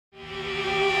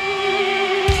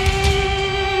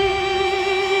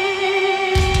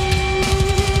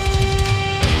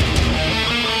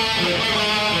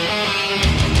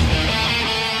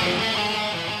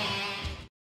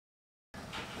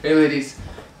Hey ladies,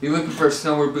 you're looking for a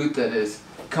snowboard boot that is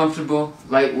comfortable,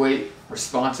 lightweight,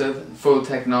 responsive, and full of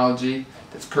technology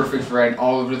that's perfect for riding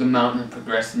all over the mountain and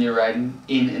progressing your riding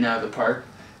in and out of the park?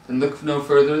 Then look no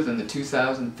further than the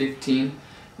 2015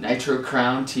 Nitro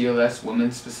Crown TLS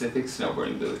Women's Specific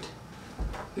Snowboarding Boot.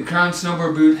 The Crown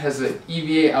Snowboard Boot has an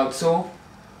EVA Outsole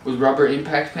with rubber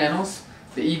impact panels.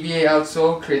 The EVA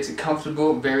Outsole creates a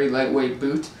comfortable, very lightweight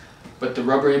boot, but the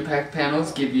rubber impact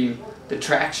panels give you the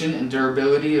traction and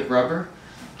durability of rubber,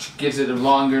 which gives it a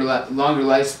longer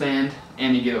lifespan,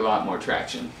 and you get a lot more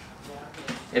traction.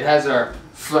 It has our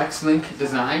Flex Link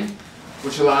design,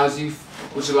 which allows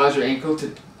your ankle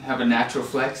to have a natural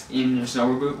flex in your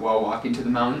snowboard boot while walking to the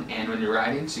mountain and when you're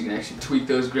riding, so you can actually tweak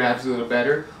those grabs a little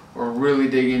better or really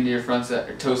dig into your front side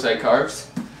or toe side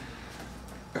carves.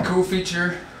 A cool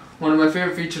feature, one of my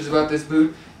favorite features about this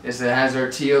boot is that it has our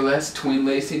TLS twin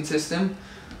lacing system,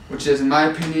 which is, in my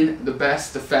opinion, the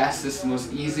best, the fastest, the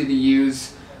most easy to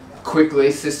use quick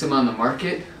lace system on the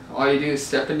market. All you do is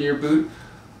step into your boot,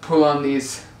 pull on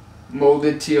these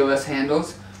molded TLS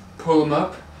handles, pull them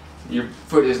up, your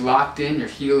foot is locked in, your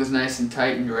heel is nice and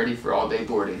tight, and you're ready for all day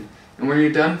boarding. And when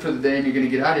you're done for the day and you're going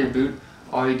to get out of your boot,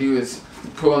 all you do is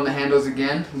pull on the handles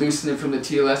again, loosen it from the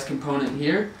TLS component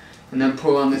here, and then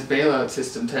pull on this bailout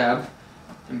system tab,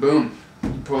 and boom.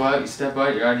 You pull out, you step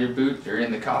out, you're out of your boot, you're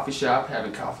in the coffee shop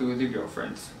having coffee with your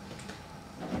girlfriends.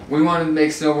 We wanted to make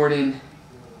snowboarding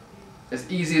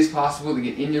as easy as possible to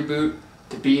get in your boot,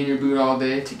 to be in your boot all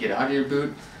day, to get out of your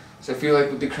boot. So I feel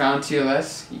like with the Crown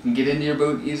TLS, you can get into your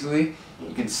boot easily,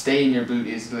 you can stay in your boot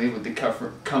easily with the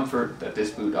comfort that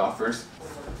this boot offers.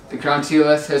 The Crown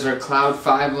TLS has our Cloud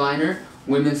 5 liner,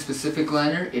 women's specific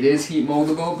liner. It is heat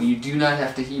moldable, but you do not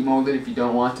have to heat mold it if you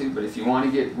don't want to. But if you want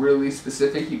to get really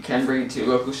specific, you can bring it to your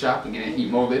local shop and get it heat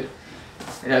molded.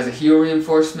 It has a heel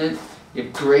reinforcement, you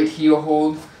have great heel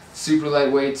hold, super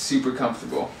lightweight, super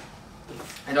comfortable.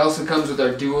 It also comes with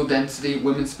our dual density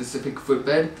women's specific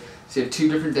footbed. So you have two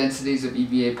different densities of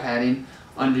EVA padding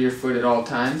under your foot at all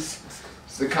times.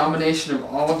 So the combination of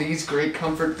all these great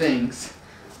comfort things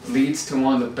leads to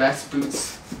one of the best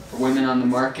boots for women on the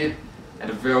market at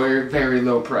a very, very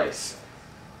low price.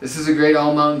 This is a great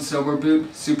all-mountain snowboard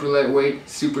boot, super lightweight,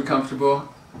 super comfortable.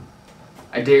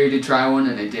 I dare you to try one,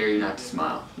 and I dare you not to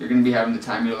smile. You're going to be having the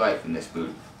time of your life in this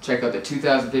boot. Check out the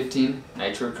 2015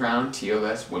 Nitro Crown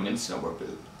TLS Women's Snowboard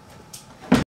Boot.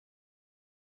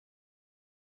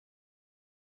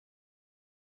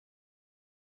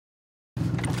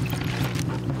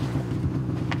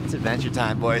 It's adventure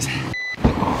time, boys.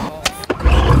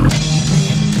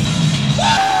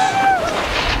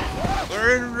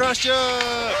 We're in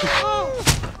Russia!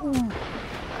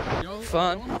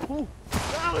 Fun.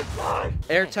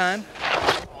 Airtime.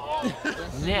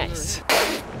 Nice.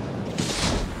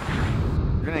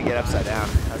 We're gonna get upside down.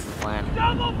 That's the plan.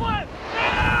 Double flip!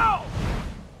 Now!